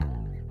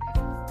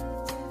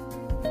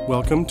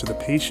Welcome to the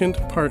Patient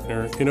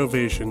Partner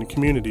Innovation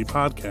Community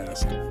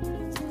Podcast,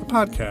 a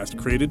podcast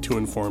created to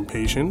inform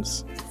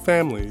patients,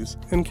 families,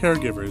 and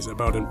caregivers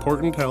about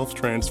important health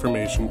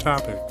transformation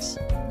topics.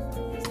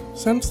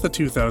 Since the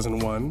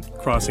 2001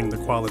 Crossing the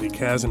Quality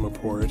Chasm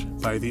report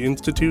by the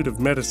Institute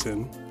of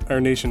Medicine, our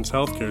nation's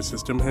healthcare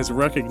system has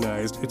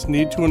recognized its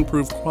need to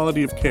improve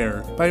quality of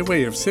care by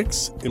way of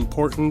 6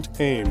 important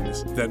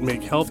aims that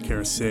make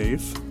healthcare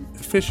safe,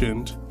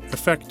 efficient,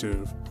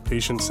 effective,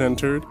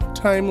 patient-centered,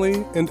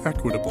 timely, and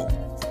equitable.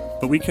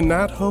 But we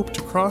cannot hope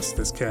to cross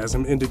this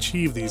chasm and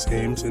achieve these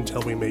aims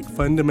until we make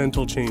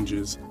fundamental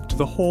changes to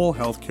the whole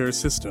healthcare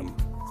system.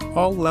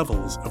 All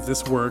levels of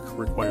this work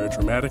require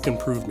dramatic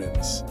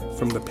improvements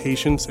from the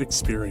patient's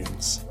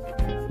experience.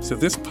 So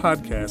this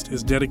podcast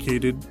is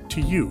dedicated to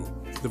you,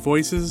 the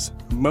voices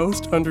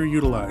most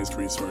underutilized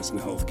resource in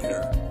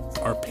healthcare,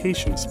 our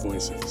patients'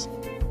 voices.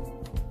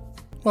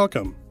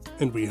 Welcome,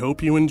 and we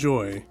hope you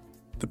enjoy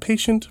the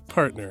Patient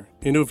Partner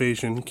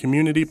Innovation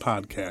Community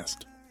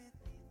Podcast.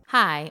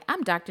 Hi,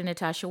 I'm Dr.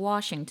 Natasha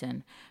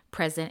Washington,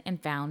 President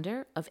and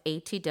Founder of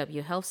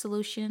ATW Health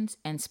Solutions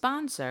and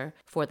sponsor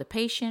for the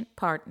Patient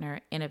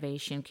Partner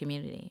Innovation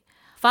Community.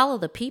 Follow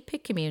the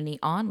PPIC community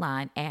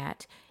online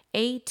at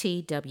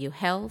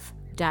atwhealth.com.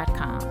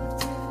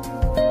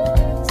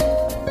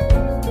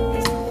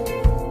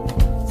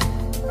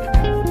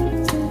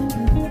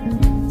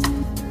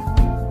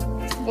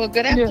 Well,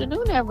 good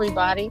afternoon,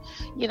 everybody.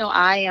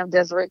 I am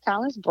Desiree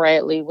Collins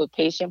Bradley with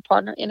Patient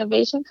Partner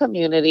Innovation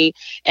Community,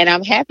 and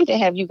I'm happy to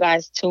have you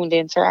guys tuned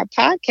into our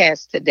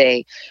podcast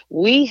today.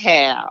 We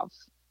have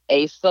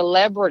a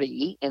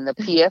celebrity in the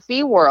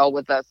PFE world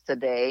with us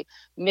today,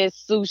 Miss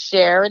Sue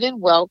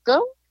Sheridan.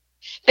 Welcome.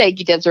 Thank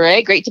you,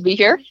 Desiree. Great to be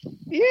here.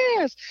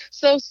 Yes.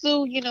 So,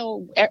 Sue,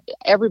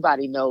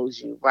 everybody knows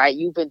you, right?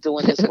 You've been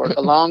doing this work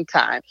a long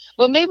time,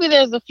 but maybe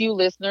there's a few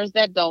listeners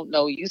that don't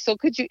know you. So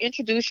could you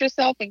introduce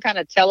yourself and kind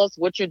of tell us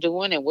what you're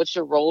doing and what's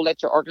your role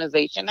at your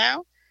organization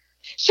now?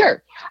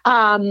 Sure.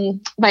 My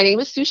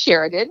name is Sue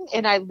Sheridan,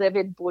 and I live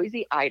in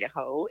Boise,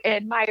 Idaho.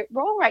 And my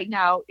role right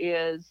now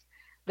is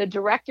the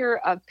Director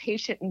of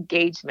Patient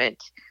Engagement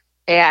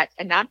at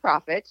a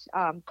nonprofit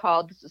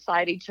called the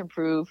Society to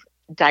Improve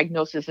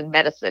Diagnosis in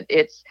Medicine.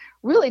 It's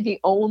really the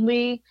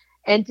only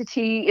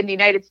entity in the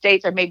United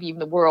States, or maybe even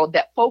the world,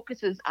 that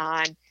focuses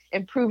on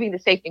improving the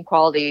safety and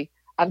quality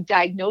of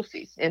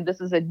diagnoses. And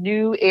this is a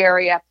new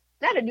area.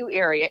 Not a new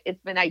area.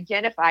 It's been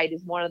identified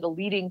as one of the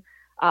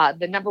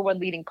number one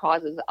leading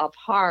causes of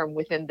harm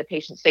within the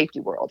patient safety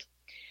world.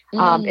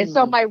 And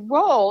so my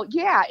role,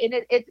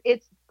 and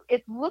it's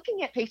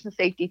looking at patient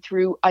safety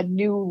through a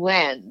new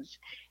lens.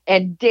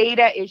 And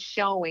data is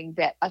showing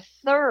that a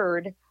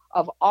third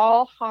of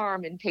all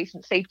harm in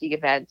patient safety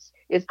events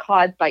is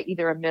caused by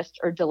either a missed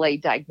or delayed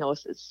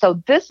diagnosis.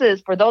 So this is,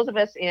 for those of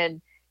us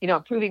in,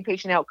 improving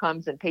patient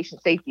outcomes and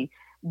patient safety,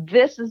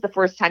 this is the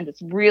first time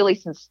that's really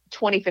since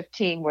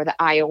 2015 where the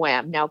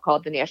IOM, now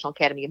called the National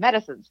Academy of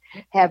Medicine,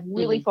 have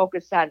really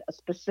focused on a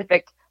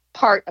specific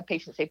part of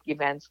patient safety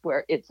events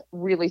where it's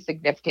really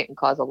significant and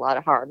cause a lot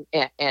of harm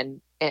and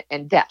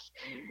death.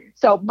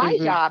 So my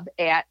job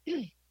at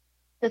the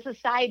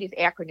Society's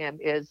acronym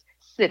is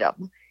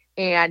CITM.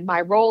 And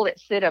my role at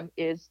CITM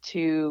is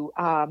to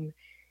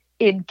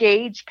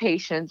engage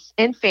patients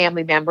and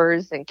family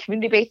members and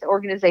community-based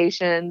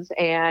organizations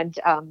and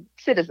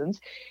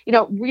citizens,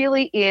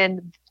 really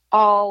in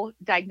all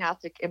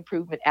diagnostic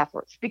improvement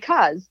efforts,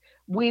 because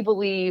we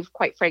believe,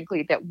 quite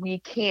frankly, that we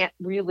can't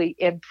really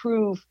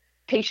improve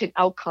patient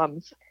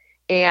outcomes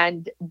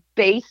and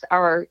base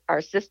our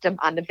system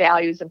on the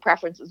values and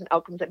preferences and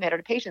outcomes that matter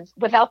to patients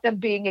without them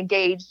being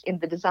engaged in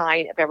the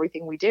design of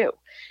everything we do.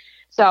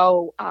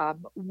 So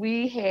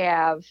we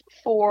have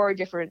 4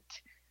 different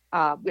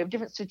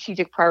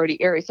strategic priority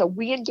areas. So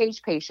we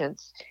engage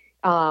patients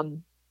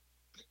in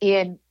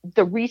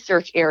the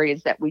research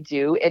areas that we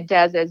do. And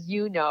Des, as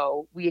you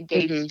know, we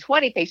engaged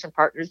 20 patient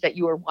partners that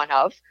you were one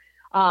of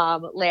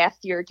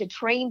last year to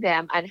train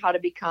them on how to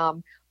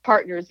become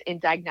partners in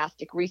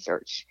diagnostic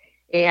research.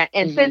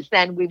 And since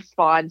then, we've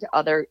spawned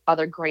other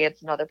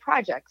grants and other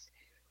projects.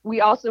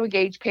 We also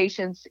engage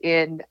patients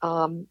in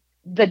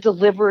the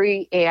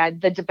delivery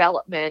and the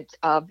development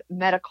of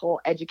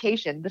medical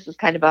education. This is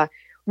kind of a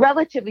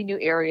relatively new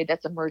area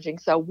that's emerging.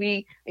 So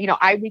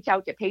I reach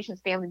out to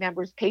patients, family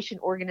members,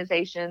 patient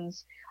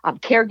organizations,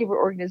 caregiver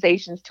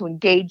organizations to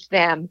engage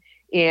them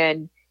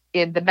in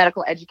the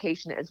medical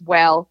education as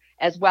well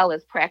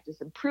as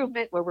practice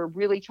improvement, where we're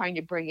really trying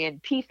to bring in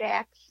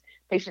PFACs,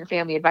 patient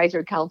family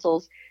advisory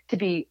councils, to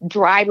be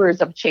drivers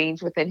of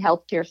change within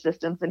healthcare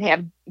systems and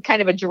have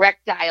kind of a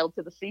direct dial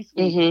to the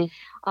C-suite.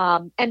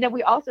 And then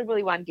we also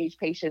really want to engage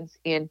patients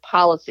in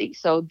policy.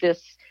 So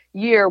this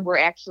year we're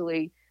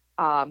actually,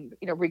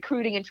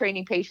 recruiting and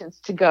training patients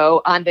to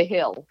go on the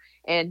Hill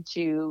and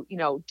to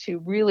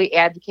really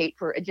advocate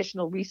for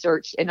additional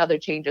research and other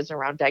changes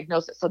around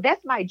diagnosis. So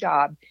that's my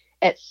job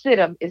at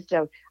CITM, is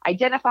to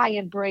identify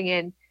and bring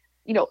in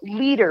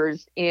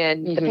leaders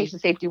in the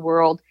patient safety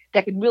world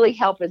that can really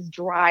help us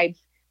drive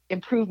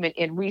improvement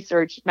in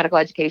research, medical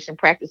education,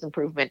 practice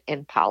improvement,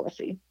 and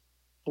policy.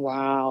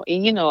 Wow.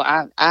 And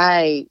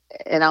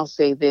and I'll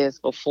say this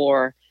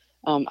before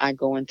I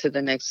go into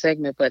the next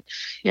segment, but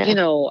Yeah.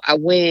 I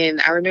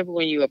remember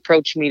when you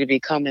approached me to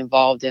become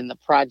involved in the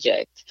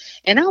project,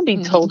 and I'll be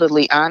Mhm.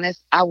 totally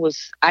honest, I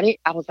was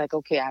like,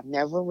 okay, I've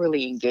never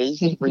really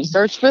engaged in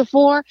research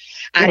before.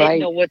 I didn't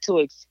know what to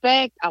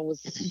expect. I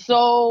was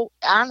so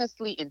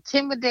honestly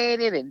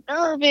intimidated and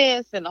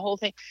nervous and the whole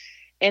thing.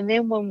 And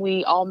then when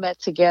we all met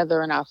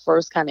together in our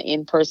first kind of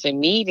in-person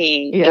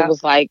meeting, it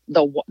was like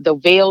the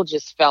veil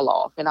just fell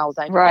off, and I was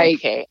like,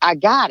 okay, I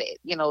got it.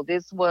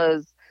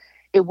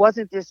 It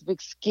wasn't this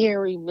big,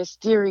 scary,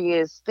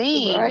 mysterious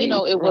thing.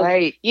 It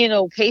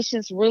was,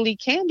 patients really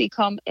can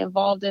become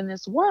involved in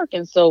this work.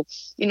 And so,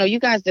 you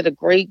guys did a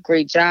great,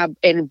 great job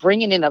in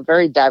bringing in a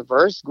very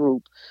diverse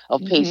group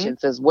of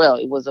patients as well.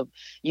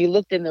 You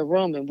looked in the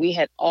room and we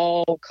had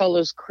all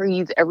colors,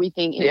 creeds,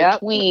 everything in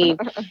between.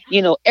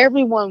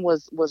 Everyone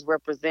was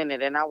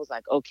represented. And I was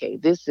like, okay,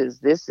 this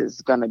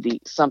is going to be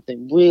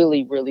something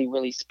really, really,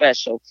 really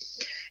special.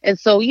 And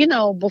so,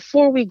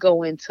 before we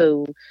go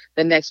into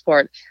the next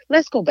part,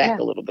 let's go back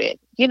a little bit.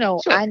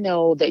 Sure. I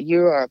know that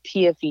you're a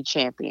PFE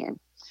champion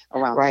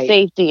around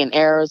safety and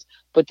errors,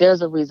 but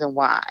there's a reason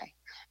why.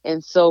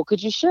 And so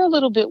could you share a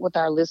little bit with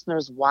our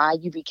listeners why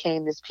you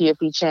became this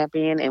PFE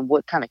champion and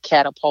what kind of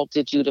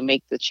catapulted you to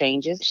make the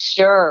changes?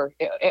 Sure.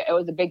 It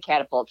was a big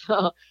catapult.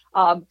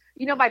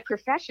 My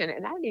profession,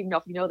 and I don't even know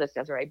if you know this,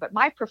 Desiree, but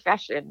my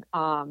profession,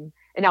 and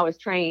I was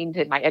trained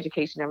in my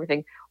education and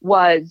everything,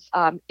 was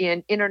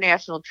in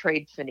international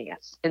trade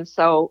finance. And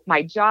so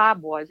my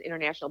job was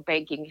international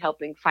banking,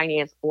 helping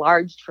finance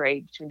large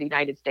trade between the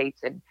United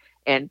States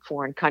and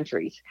foreign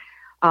countries.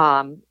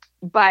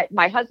 But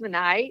my husband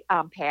and I,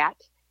 Pat,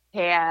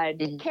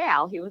 had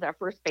Cal. He was our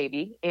first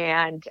baby.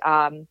 And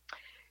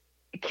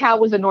Cal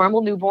was a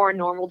normal newborn,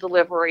 normal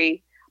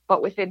delivery.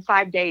 But within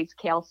 5 days,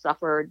 Cal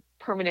suffered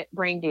permanent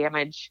brain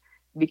damage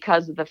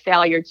because of the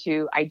failure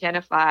to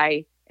identify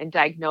and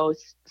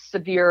diagnose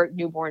severe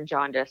newborn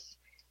jaundice.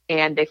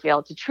 And they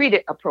failed to treat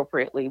it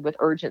appropriately with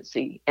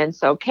urgency. And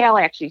so Cal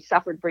actually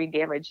suffered brain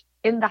damage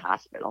in the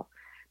hospital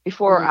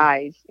before our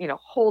eyes,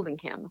 holding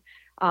him.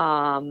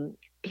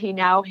 He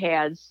now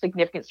has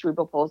significant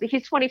cerebral palsy.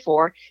 He's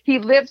 24. He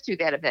lived through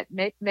that event.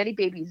 Many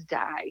babies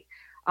die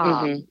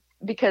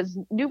because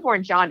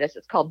newborn jaundice,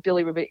 it's called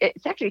bilirubin.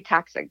 It's actually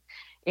toxic.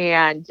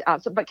 And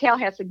but Cal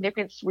has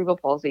significant cerebral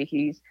palsy.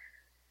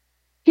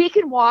 He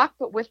can walk,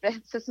 but with the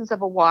assistance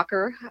of a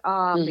walker.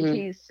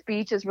 His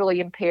speech is really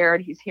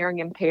impaired. He's hearing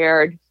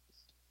impaired.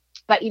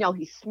 But,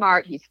 he's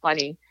smart. He's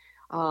funny.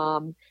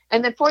 And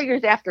then 4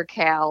 years after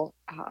Cal,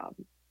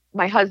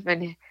 my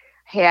husband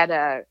had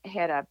a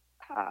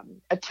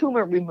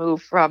tumor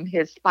removed from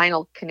his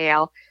spinal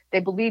canal.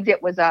 They believed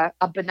it was a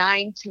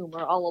benign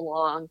tumor all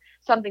along,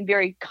 something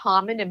very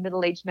common in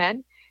middle-aged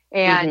men.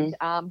 And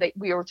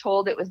we were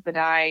told it was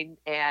benign.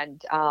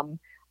 And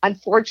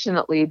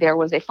unfortunately, there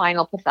was a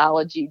final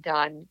pathology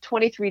done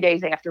 23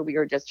 days after we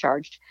were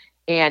discharged.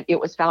 And it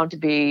was found to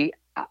be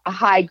a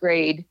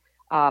high-grade,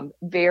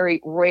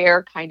 very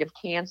rare kind of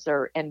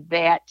cancer. And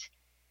that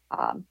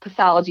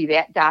pathology,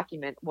 that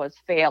document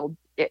failed.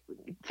 It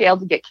failed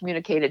to get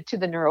communicated to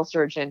the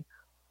neurosurgeon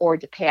or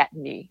to Pat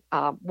and me.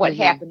 What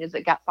happened is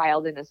it got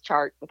filed in his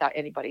chart without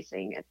anybody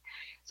seeing it.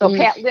 So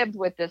Pat lived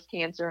with this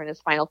cancer in his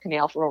spinal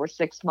canal for over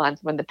 6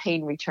 months when the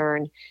pain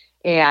returned.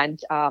 And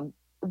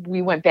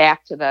we went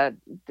back to the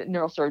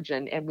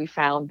neurosurgeon and we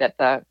found that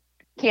the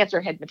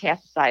cancer had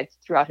metastasized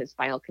throughout his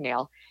spinal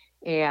canal.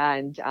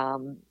 And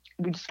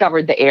we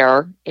discovered the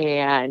error.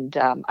 And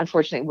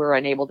unfortunately, we were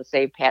unable to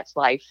save Pat's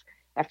life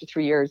after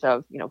 3 years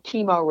of,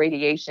 chemo,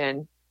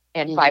 radiation,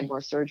 and 5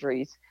 more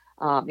surgeries.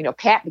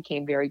 Pat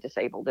became very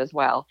disabled as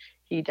well.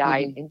 He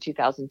died in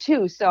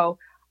 2002. So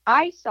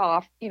I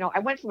saw, I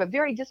went from a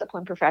very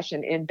disciplined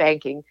profession in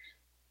banking,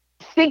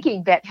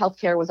 thinking that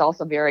healthcare was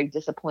also very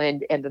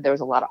disciplined and that there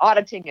was a lot of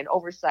auditing and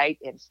oversight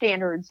and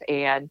standards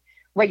and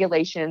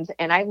regulations.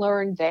 And I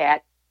learned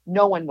that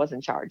no one was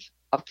in charge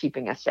of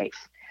keeping us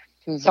safe.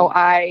 So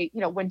I,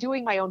 when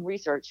doing my own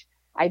research,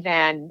 I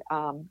then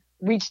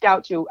reached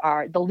out to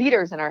the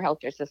leaders in our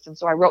healthcare system.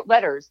 So I wrote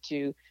letters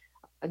to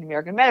the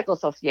American Medical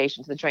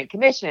Association, to the Joint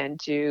Commission,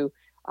 to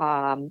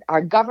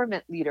our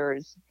government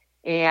leaders.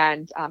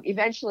 And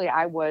eventually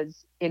I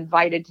was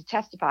invited to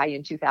testify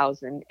in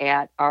 2000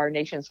 at our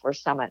nation's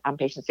first summit on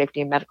patient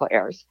safety and medical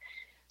errors.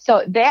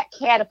 So that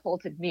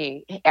catapulted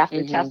me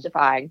after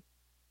testifying.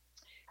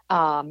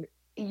 I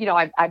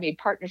made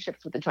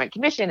partnerships with the Joint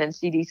Commission and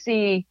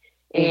CDC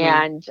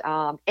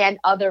and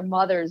other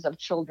mothers of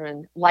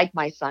children like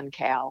my son,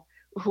 Cal,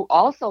 who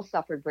also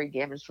suffered brain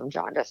damage from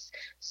jaundice.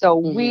 So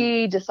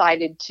we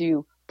decided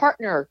to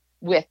partner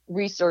with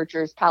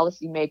researchers,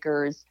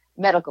 policymakers,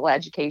 medical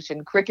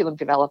education, curriculum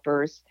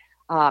developers,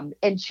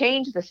 and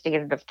change the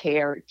standard of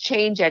care,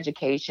 change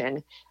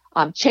education,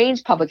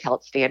 change public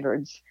health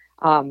standards,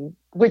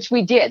 which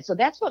we did. So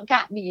that's what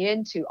got me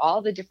into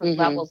all the different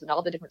levels and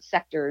all the different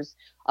sectors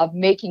of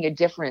making a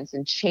difference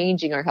and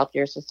changing our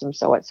healthcare system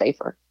so it's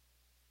safer.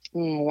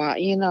 Oh, wow.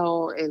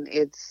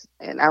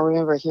 And I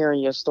remember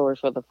hearing your story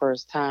for the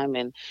first time.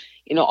 And,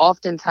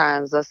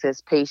 oftentimes us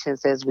as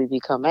patients, as we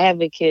become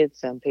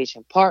advocates and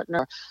patient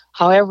partner,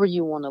 however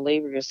you want to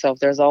label yourself,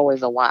 there's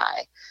always a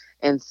why.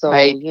 And so,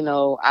 Right.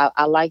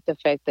 I like the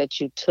fact that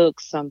you took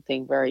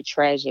something very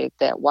tragic,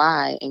 that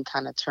why, and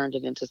kind of turned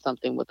it into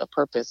something with a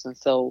purpose. And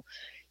so,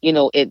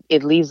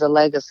 it leaves a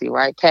legacy,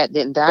 right? Pat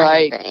didn't die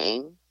in Right.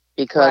 vain,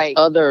 because Right.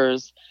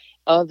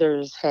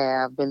 others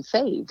have been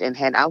saved and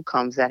had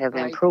outcomes that have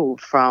Right.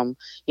 improved from,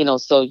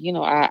 so,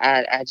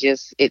 I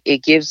just,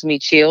 it gives me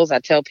chills. I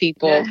tell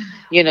people,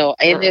 in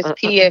this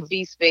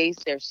PFE space,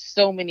 there's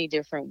so many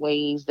different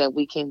ways that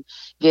we can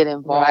get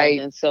involved.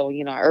 Right. And so,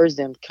 I urge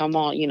them, come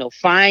on,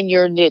 find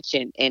your niche,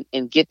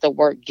 and get the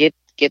work, get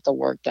the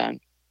work done.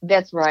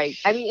 That's right.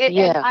 I mean, and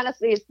Yeah.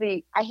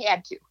 honestly, I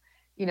had to,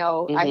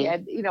 I Hmm.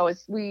 had,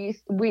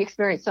 we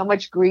experienced so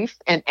much grief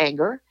and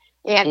anger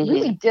and Hmm.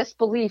 really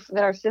disbelief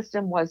that our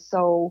system was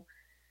so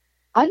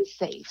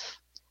unsafe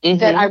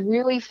that I Hmm.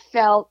 really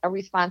felt a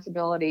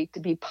responsibility to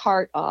be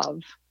part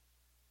of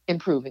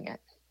improving it.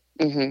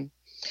 Hmm.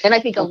 And I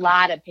think a Okay.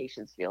 lot of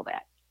patients feel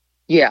that,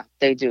 Yeah,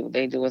 they do.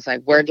 They do. It's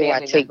like, where and do I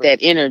family take that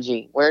members.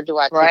 energy? Where do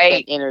I take that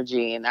Right.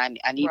 energy? And I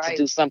need to Right.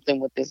 do something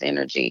with this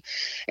energy.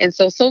 And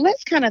so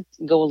let's kind of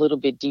go a little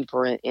bit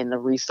deeper in the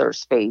research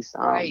space,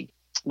 Right.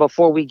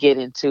 before we get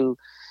into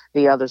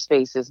the other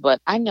spaces.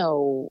 But I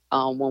know,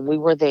 when we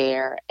were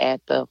there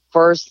at the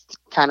first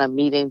kind of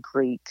meet and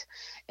greet,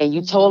 and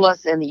you told Hmm.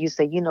 us, and you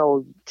said,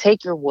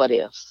 take your what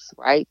ifs,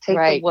 right? Take the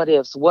Right. what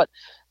ifs, what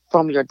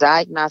from your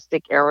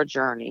diagnostic era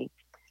journey.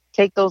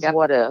 Take those Yep.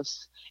 what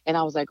ifs. And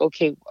I was like,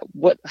 okay,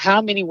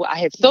 how many, I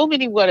had so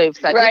many what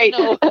ifs. I didn't Right.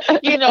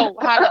 know,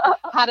 how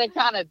to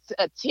kind of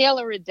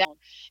tailor it down.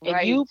 And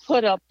Right. you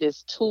put up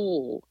this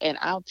tool, and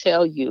I'll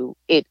tell you,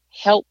 it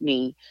helped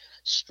me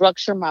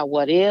structure my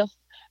what if,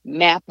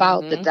 map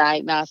out the Hmm.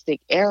 diagnostic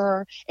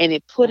error, and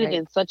it put it Right.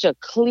 in such a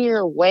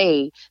clear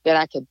way that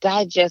I could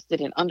digest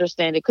it and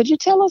understand it. Could you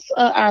tell us,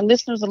 our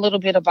listeners, a little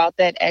bit about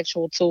that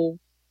actual tool?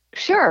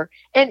 Sure.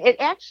 And it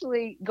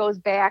actually goes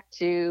back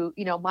to,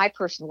 my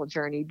personal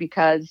journey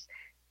because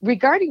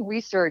regarding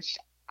research,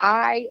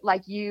 I,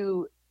 like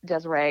you,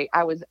 Desiree,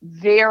 I was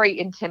very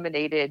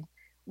intimidated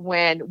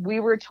when we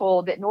were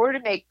told that in order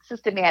to make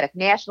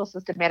national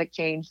systematic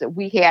change, that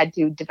we had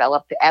to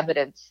develop the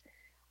evidence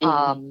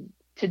Hmm.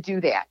 to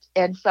do that.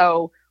 And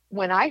so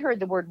when I heard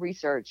the word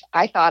research,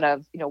 I thought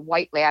of,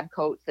 white lab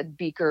coats and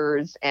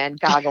beakers and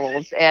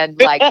goggles and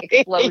like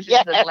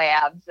explosions in Yes.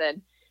 labs.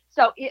 And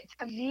so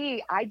to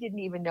me, I didn't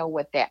even know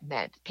what that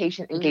meant,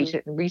 patient Hmm.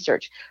 engagement and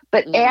research.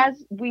 But Hmm.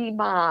 as we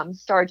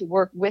moms started to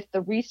work with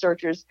the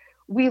researchers,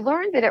 we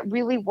learned that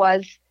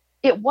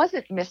it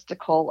wasn't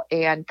mystical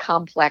and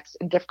complex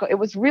and difficult. It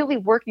was really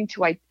working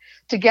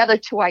together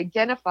to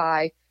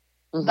identify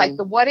like Hmm.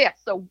 the what if.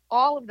 So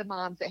all of the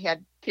moms that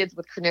had kids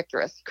with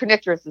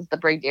kernicterus is the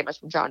brain damage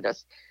from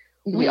jaundice.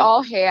 We Hmm.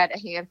 all had a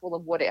handful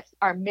of what ifs.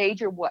 Our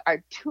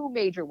two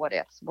major what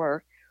ifs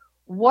were,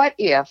 what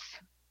if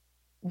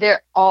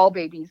all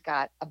babies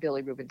got a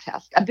bilirubin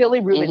test? A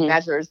bilirubin Hmm.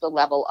 measures the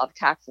level of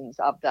toxins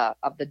of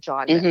the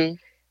jaundice. Hmm.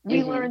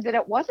 We Hmm. learned that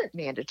it wasn't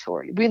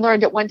mandatory. We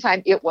learned at one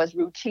time it was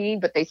routine,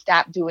 but they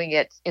stopped doing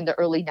it in the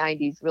early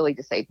 90s really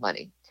to save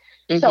money.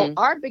 So Hmm.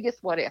 our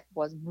biggest what if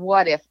was,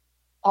 what if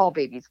all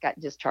babies got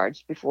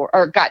discharged before,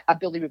 or got a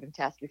bilirubin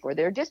test before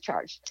they were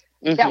discharged?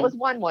 That Hmm. was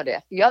one what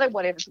if. The other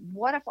what if is,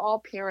 what if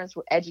all parents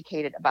were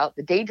educated about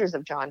the dangers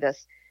of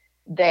jaundice,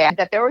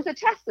 that there was a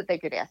test that they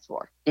could ask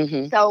for?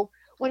 Hmm. So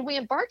when we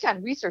embarked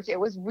on research, it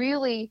was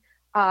really,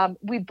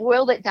 we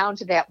boiled it down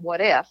to that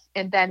what if,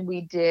 and then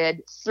we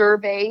did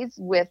surveys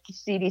with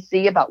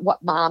CDC about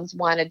what moms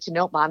wanted to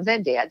know, moms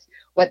and dads,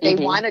 what they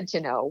Hmm. wanted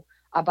to know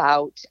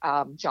about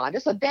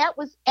jaundice. So that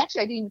was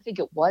actually, I didn't even think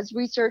it was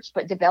research,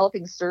 but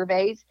developing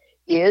surveys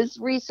is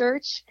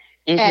research.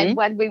 And Hmm.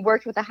 when we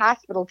worked with a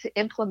hospital to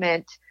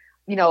implement,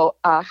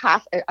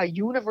 a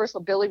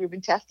universal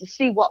bilirubin test to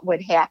see what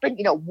would happen.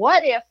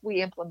 What if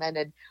we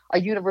implemented a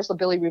universal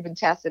bilirubin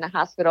test in a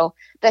hospital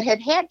that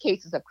had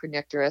cases of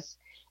kernicterus,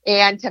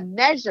 and to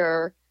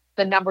measure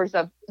the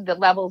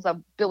levels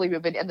of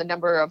bilirubin and the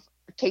number of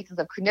cases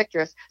of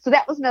kernicterus. So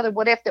that was another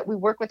what if that we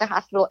work with the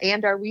hospital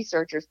and our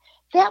researchers.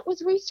 That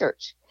was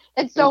research.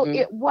 And so Hmm.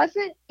 it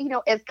wasn't,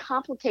 as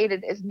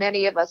complicated as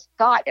many of us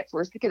thought at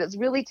first, because it's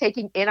really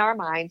taking in our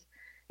minds,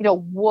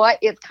 what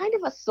it's kind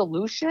of a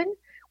solution.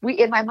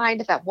 In my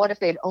mind, I thought, what if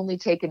they'd only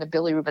taken a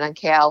bilirubin on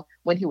Cal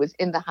when he was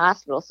in the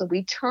hospital? So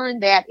we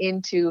turned that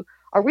into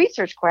a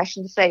research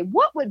question to say,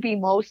 what would be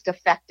most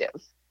effective?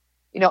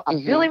 A Hmm.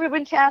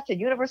 bilirubin test, a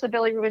universal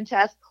bilirubin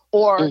test,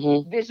 or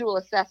Hmm. visual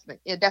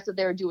assessment. That's what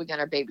they were doing on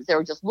our babies. They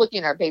were just looking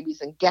at our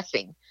babies and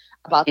guessing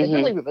about the Hmm.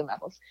 bilirubin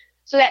levels.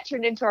 So that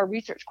turned into our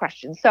research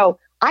question. So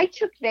I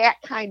took that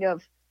kind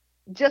of,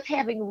 just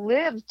having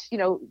lived,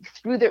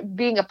 through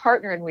being a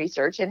partner in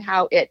research, and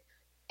how it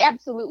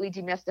absolutely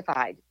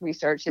demystified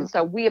research. And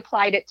so we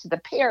applied it to the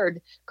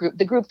paired group,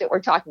 the group that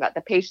we're talking about,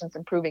 the Patients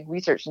Improving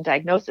Research and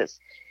Diagnosis.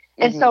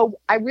 And so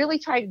I really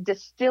try to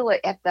distill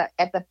it at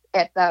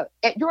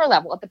your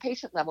level, at the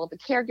patient level, at the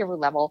caregiver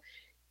level,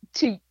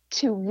 to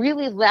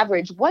really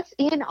leverage what's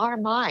in our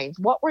minds.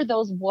 What were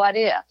those what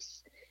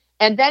ifs?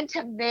 And then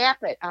to map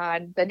it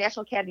on the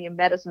National Academy of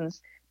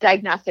Medicine's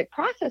diagnostic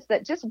process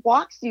that just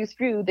walks you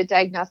through the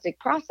diagnostic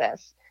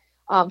process,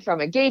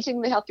 from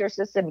engaging the healthcare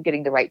system,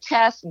 getting the right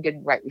tests and getting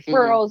the right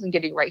referrals and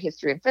getting the right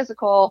history and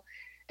physical,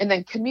 and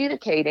then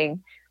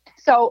communicating.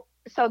 So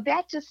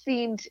that just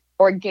seemed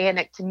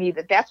organic to me,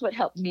 that's what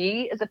helped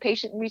me as a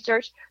patient in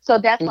research. So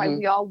that's why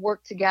we all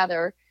worked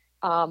together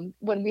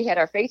when we had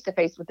our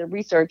face-to-face with the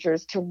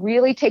researchers to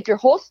really take your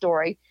whole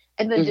story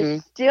and then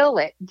distill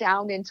it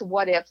down into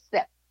what ifs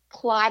that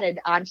plotted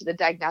onto the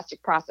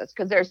diagnostic process.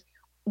 Because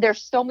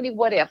there's so many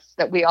what ifs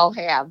that we all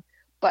have,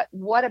 but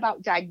what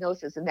about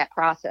diagnosis in that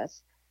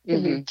process?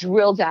 Can we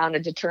drill down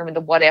and determine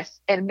the what ifs?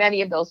 And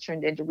many of those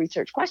turned into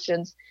research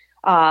questions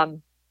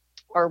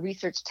or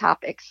research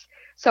topics.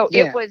 So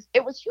it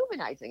was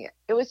humanizing it.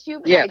 It was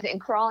humanizing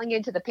and crawling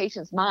into the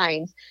patient's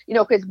minds,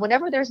 because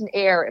whenever there's an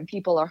error and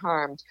people are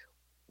harmed,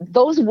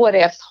 those what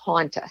ifs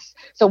haunt us.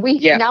 So we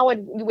now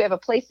we have a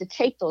place to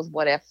take those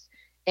what ifs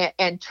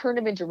and turn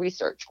them into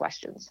research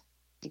questions.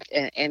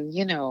 And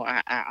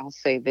I'll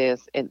say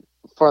this, and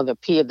for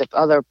the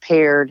other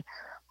paired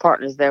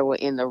partners that were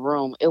in the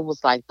room, it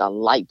was like the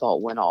light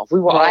bulb went off. We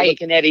were all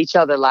looking at each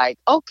other like,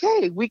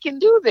 okay, we can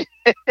do this.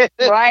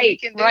 We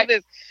can do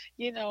this.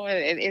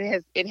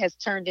 It has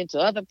turned into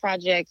other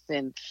projects,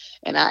 and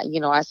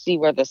I see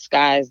where the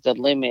sky's the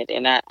limit,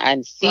 and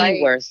I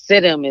see where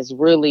CITM is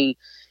really,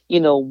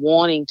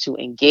 wanting to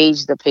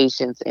engage the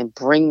patients and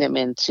bring them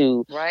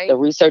into the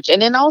research. And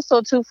then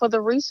also too, for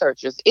the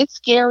researchers, it's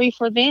scary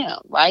for them,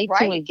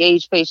 to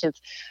engage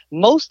patients.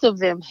 Most of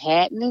them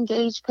hadn't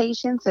engaged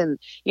patients, and,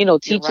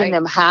 teaching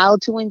them how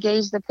to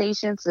engage the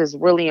patients is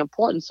really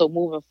important. So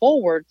moving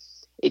forward,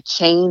 it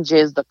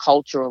changes the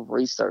culture of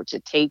research.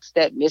 It takes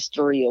that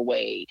mystery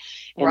away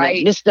and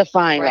that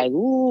mystifying, like,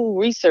 ooh,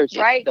 research.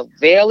 The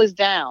veil is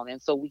down,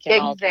 and so we can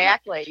all get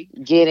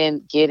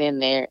in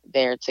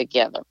there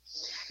together.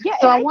 Yeah,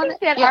 so I think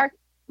that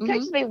can I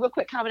just make a real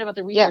quick comment about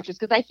the researchers?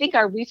 Because I think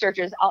our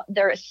researchers,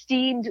 they're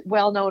esteemed,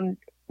 well-known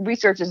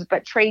researchers,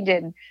 but trained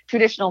in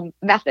traditional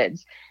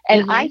methods.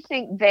 And I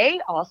think they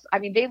also,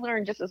 they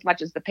learn just as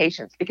much as the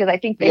patients, because I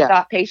think they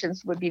thought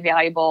patients would be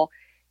valuable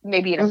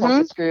maybe in a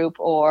focus group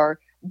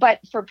but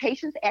for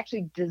patients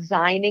actually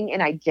designing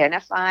and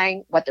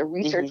identifying what the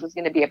research was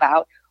going to be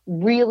about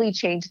really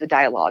changed the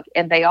dialogue.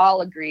 And they all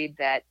agreed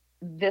that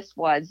this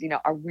was,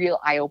 a real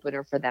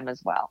eye-opener for them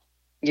as well.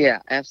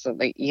 Yeah,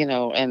 absolutely.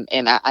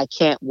 And I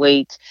can't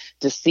wait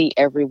to see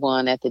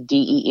everyone at the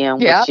DEM,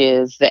 which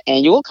is the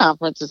annual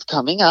conference is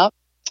coming up.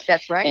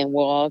 That's right. And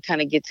we'll all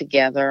kind of get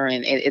together,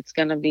 and it's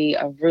going to be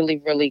a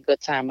really, really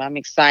good time. I'm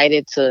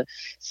excited to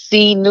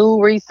see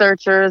new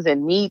researchers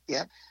and meet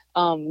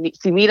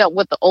up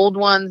with the old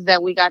ones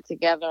that we got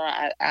together.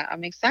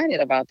 I'm excited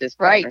about this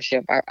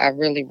partnership. I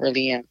really,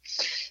 really am.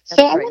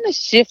 So I want to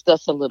shift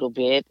us a little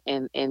bit,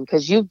 and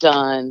because you've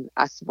done,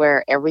 I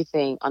swear,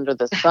 everything under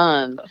the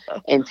sun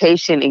in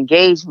patient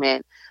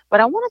engagement, but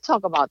I want to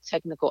talk about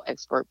technical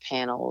expert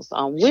panels.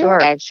 We're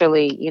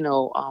actually,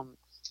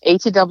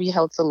 ATW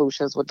Health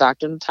Solutions with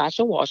Dr.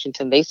 Natasha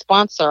Washington. They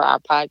sponsor our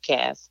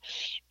podcast,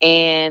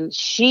 and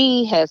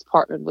she has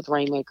partnered with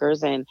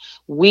Rainmakers, and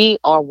we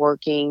are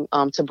working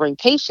to bring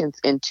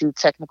patients into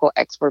technical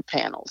expert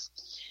panels.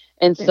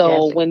 And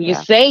so when you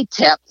say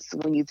TEPS,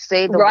 when you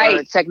say the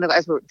word technical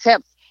expert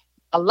TEPS,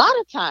 a lot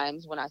of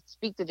times when I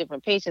speak to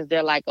different patients,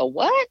 they're like, "Oh,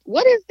 what?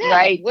 What is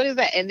that? What is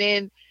that?" And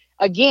then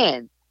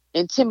again,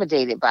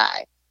 intimidated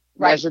by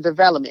measure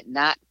development,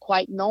 not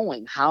quite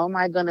knowing how am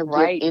I going to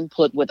get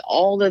input with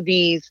all of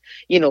these,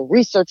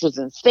 researchers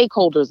and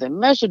stakeholders and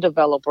measure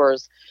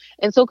developers.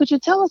 And so could you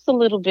tell us a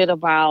little bit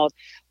about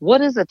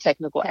what is a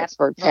technical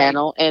expert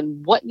panel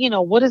and what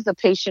is the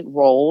patient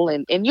role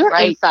and your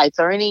insights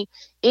or any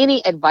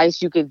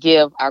advice you could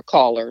give our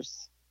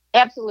callers?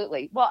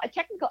 Absolutely. Well, a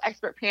technical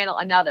expert panel,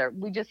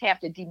 we just have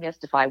to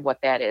demystify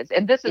what that is.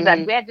 And this is,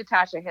 I'm glad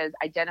Natasha has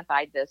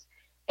identified this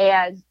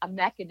as a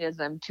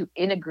mechanism to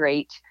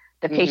integrate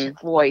the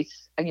patient's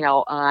voice,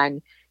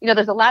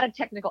 there's a lot of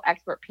technical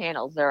expert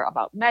panels. They're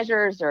about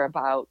measures, they're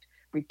about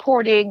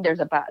reporting,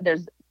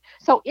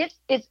 so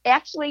it's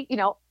actually,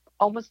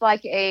 almost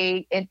like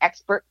an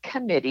expert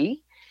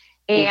committee.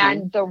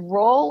 And the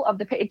role of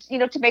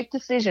to make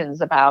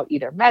decisions about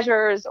either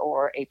measures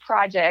or a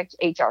project.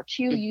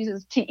 HRQ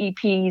uses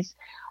TEPs,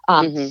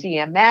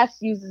 CMS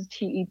uses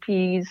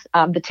TEPs,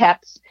 the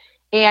TEPs.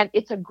 And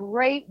it's a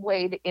great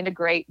way to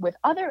integrate with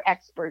other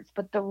experts.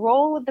 But the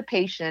role of the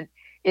patient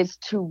is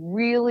to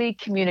really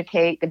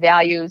communicate the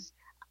values,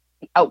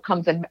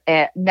 outcomes,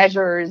 and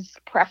measures,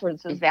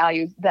 preferences,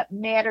 values that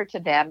matter to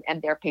them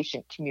and their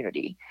patient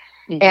community.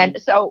 And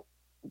so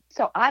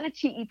on a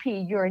TEP,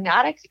 you're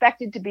not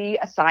expected to be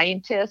a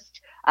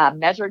scientist,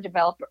 measure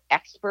developer,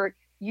 expert.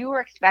 You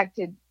are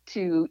expected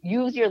to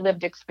use your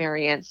lived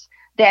experience,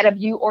 that of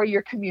you or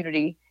your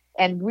community,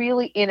 and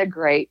really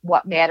integrate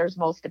what matters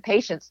most to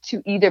patients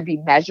to either be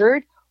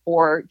measured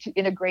or to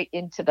integrate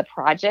into the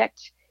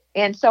project.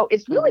 And so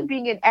it's really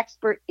being an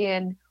expert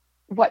in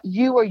what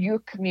you or your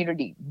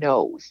community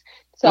knows.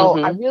 So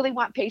I really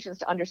want patients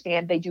to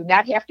understand they do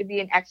not have to be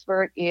an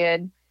expert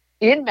in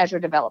measure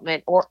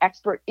development or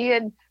expert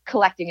in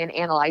collecting and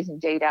analyzing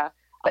data.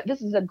 But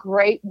this is a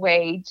great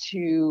way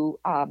to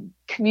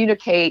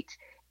communicate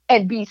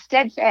and be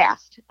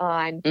steadfast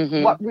on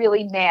what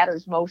really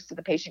matters most to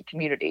the patient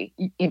community,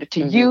 either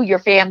to you, your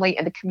family,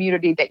 and the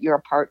community that you're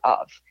a part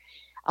of.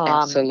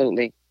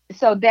 Absolutely.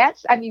 So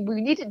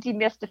we need to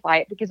demystify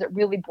it because it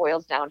really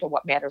boils down to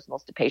what matters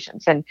most to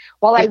patients. And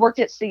while I worked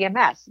at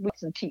CMS, we had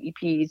some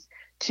TEPs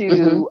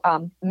to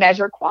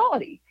measure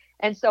quality.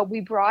 And so we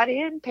brought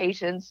in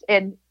patients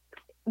and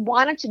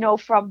wanted to know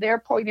from their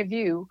point of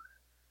view,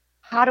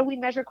 how do we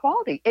measure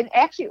quality? And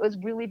actually, it was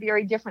really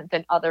very different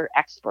than other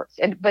experts.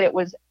 But it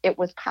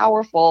was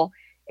powerful.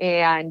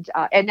 And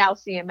now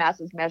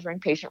CMS is measuring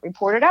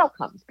patient-reported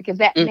outcomes because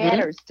that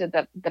matters to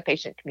the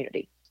patient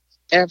community.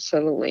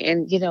 Absolutely.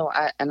 And,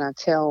 I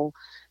tell,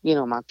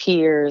 my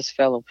peers,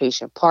 fellow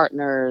patient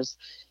partners,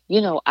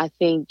 I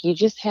think you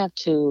just have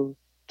to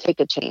take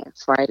a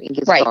chance, right? And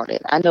get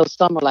started. I know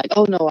some are like,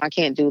 oh no, I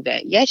can't do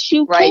that. Yes,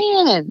 you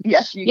can.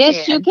 Yes,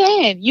 you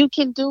can. You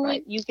can do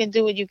it. You can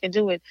do it. You can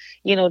do it.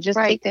 Just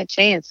take that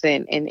chance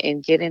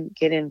and get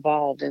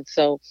involved. And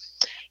so,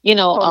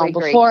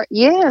 before,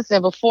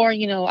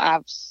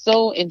 I've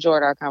so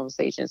enjoyed our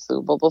conversation,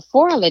 Sue, but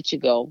before I let you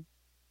go,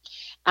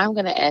 I'm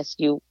going to ask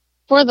you,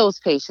 for those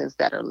patients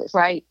that are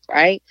listening,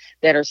 right?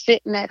 That are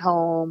sitting at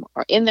home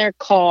or in their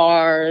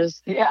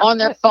cars, on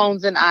their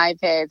phones and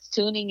iPads,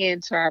 tuning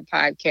into our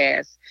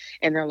podcast,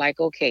 and they're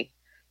like, okay,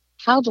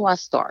 how do I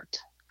start?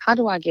 How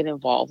do I get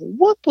involved?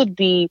 What would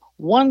be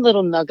one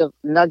little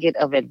nugget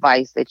of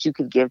advice that you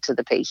could give to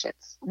the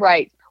patients?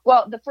 Right.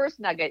 Well, the first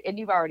nugget, and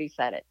you've already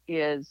said it,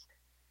 is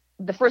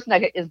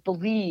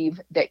believe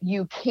that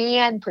you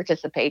can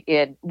participate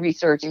in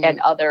research and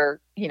other,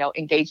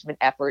 engagement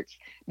efforts,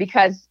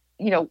 because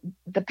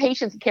the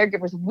patients and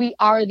caregivers, we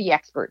are the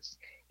experts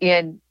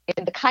in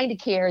the kind of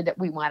care that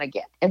we want to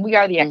get. And we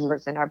are the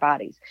experts in our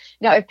bodies.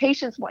 Now, if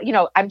patients,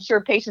 I'm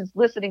sure patients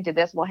listening to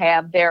this will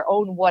have their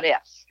own what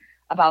ifs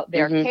about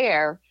their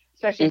care,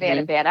 especially if they had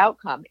a bad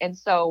outcome. And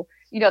so,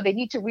 they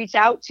need to reach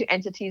out to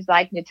entities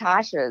like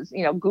Natasha's,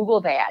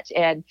 Google that.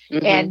 And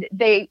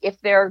if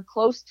they're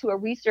close to a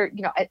research,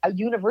 a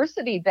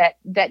university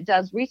that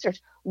does research,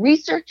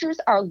 researchers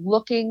are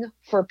looking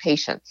for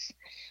patients.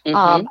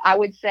 I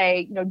would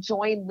say,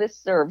 join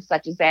listservs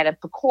such as that of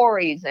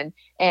PCORI's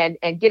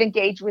and get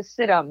engaged with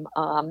CITM.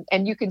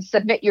 And you can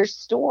submit your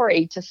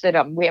story to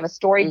CITM. We have a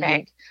story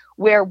bank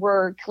where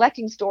we're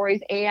collecting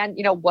stories and,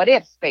 what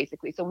ifs,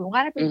 basically. So we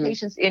want to bring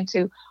patients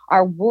into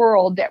our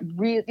world that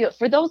really,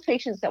 for those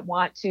patients that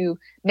want to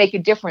make a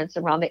difference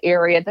around the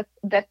area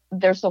that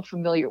they're so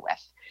familiar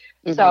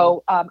with.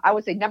 So I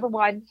would say, number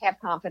one, have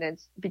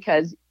confidence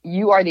because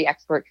you are the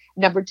expert.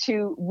 Number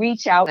two,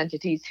 reach out to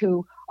entities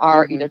who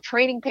are either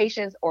training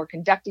patients or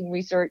conducting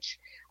research,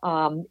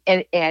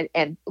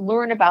 and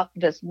learn about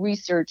this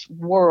research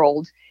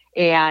world.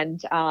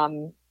 And,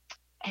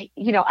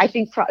 I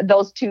think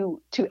those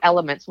two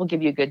elements will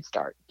give you a good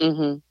start.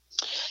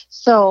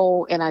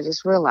 So, and I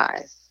just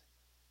realized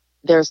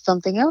there's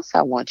something else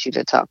I want you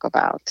to talk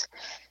about.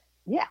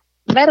 Yeah.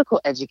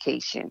 Medical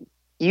education.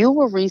 You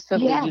were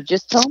recently, you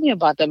just told me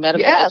about the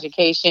medical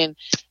education.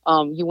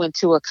 You went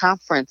to a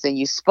conference and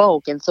you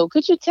spoke. And so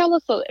could you tell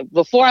us,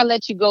 before I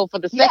let you go for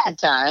the second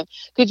time,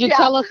 could you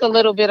tell us a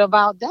little bit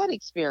about that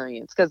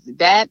experience? Because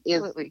that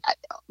is,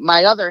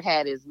 my other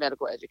hat is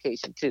medical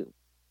education too.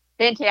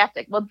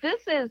 Fantastic. Well, this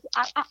is,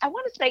 I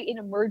want to say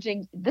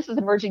this is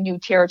emerging new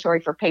territory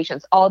for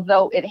patients,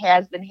 although it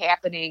has been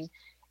happening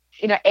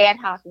in an ad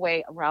hoc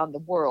way around the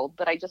world.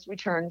 But I just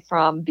returned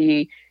from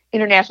the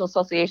International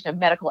Association of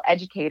Medical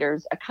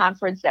Educators, a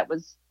conference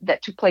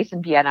that took place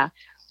in Vienna,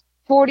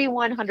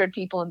 4,100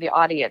 people in the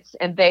audience.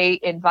 And they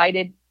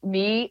invited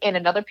me and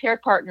another pair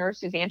partner,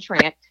 Suzanne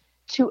Trant,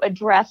 to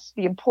address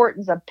the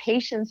importance of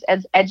patients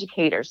as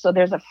educators. So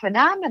there's a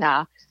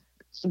phenomena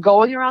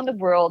going around the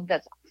world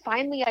that's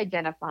finally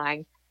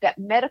identifying that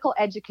medical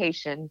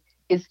education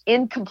is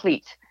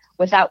incomplete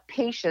without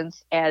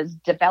patients as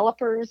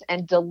developers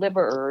and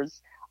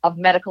deliverers of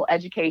medical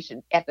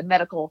education at the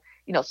medical,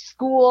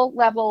 school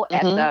level,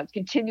 at the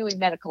continuing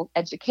medical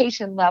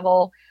education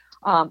level,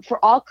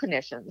 for all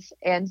clinicians.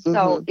 And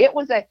so it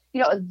was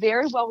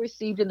very well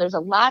received, and there's a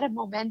lot of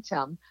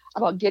momentum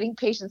about getting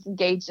patients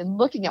engaged and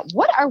looking at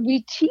what are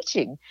we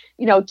teaching,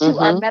 to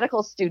our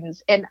medical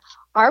students, and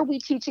are we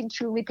teaching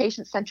truly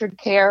patient-centered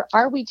care?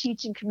 Are we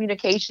teaching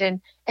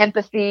communication,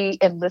 empathy,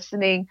 and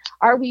listening?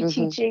 Are we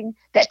teaching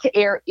that to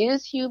err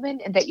is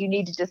human and that you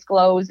need to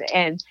disclose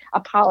and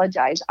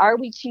apologize? Are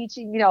we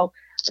teaching,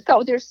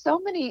 so there's so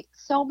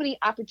many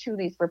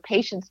opportunities for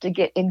patients to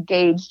get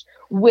engaged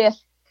with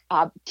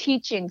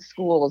teaching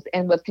schools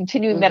and with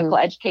continuing medical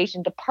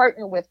education, to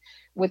partner with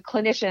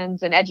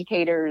clinicians and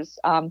educators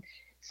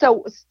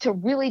So to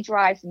really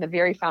drive from the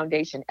very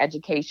foundation,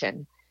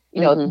 education,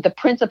 the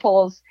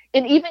principles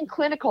and even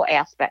clinical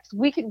aspects,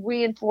 we can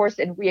reinforce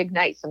and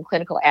reignite some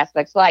clinical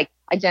aspects like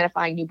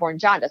identifying newborn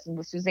jaundice. And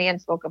what Suzanne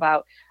spoke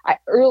about,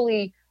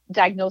 early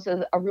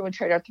diagnosis of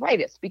rheumatoid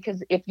arthritis,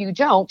 because if you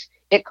don't,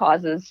 it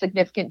causes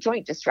significant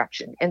joint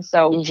destruction. And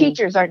so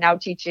teachers are now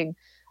teaching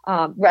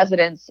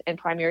residents in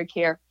primary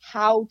care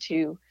how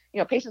to,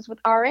 patients with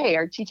RA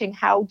are teaching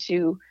how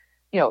to,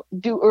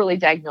 do early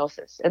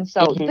diagnosis. And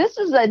so this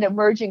is an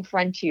emerging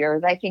frontier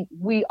that I think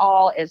we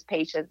all as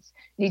patients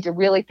need to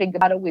really think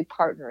about how we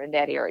partner in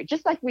that area,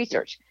 just like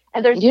research.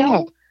 And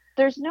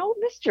there's no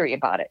mystery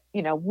about it.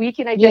 We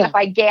can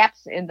identify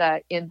gaps in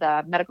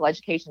the medical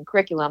education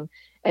curriculum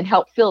and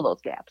help fill those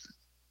gaps.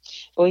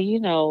 Well,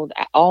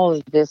 all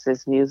of this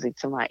is music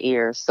to my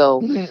ears. So,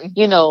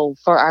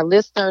 for our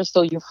listeners,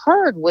 so you've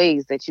heard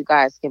ways that you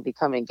guys can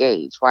become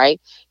engaged,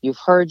 right? You've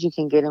heard you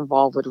can get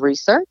involved with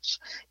research.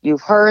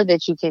 You've heard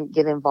that you can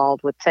get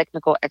involved with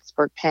technical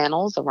expert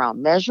panels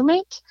around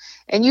measurement.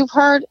 And you've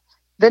heard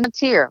the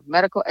tier,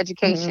 medical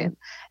education.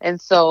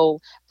 And so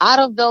out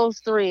of those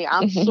three,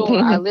 I'm sure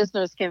our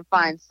listeners can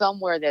find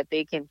somewhere that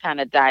they can kind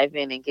of dive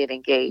in and get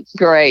engaged.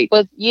 Great.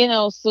 But,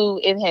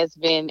 Sue, it has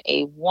been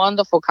a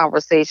wonderful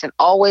conversation.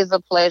 Always a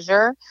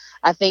pleasure.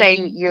 I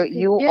think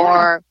you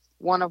are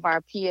one of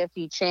our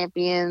PFE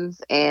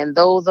champions, and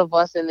those of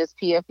us in this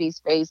PFE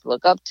space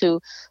look up to.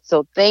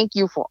 So thank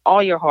you for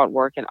all your hard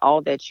work and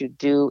all that you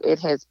do. It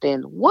has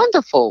been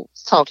wonderful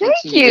talking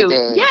to you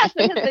today. Yes,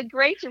 it has been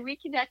great to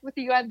reconnect with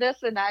you on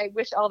this, and I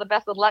wish all the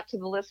best of luck to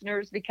the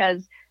listeners,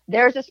 because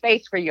there's a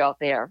space for you out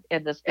there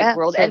in this big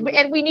world, and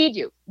we need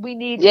you. We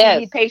need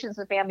patients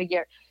and family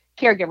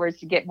caregivers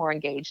to get more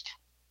engaged.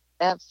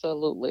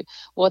 Absolutely.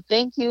 Well,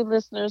 thank you,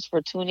 listeners,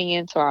 for tuning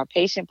in to our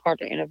Patient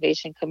Partner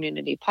Innovation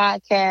Community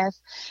podcast.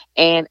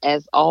 And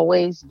as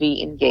always,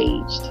 be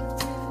engaged.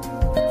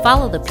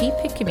 Follow the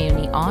PPIC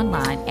community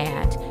online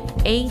at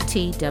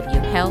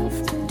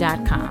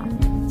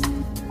atwhealth.com.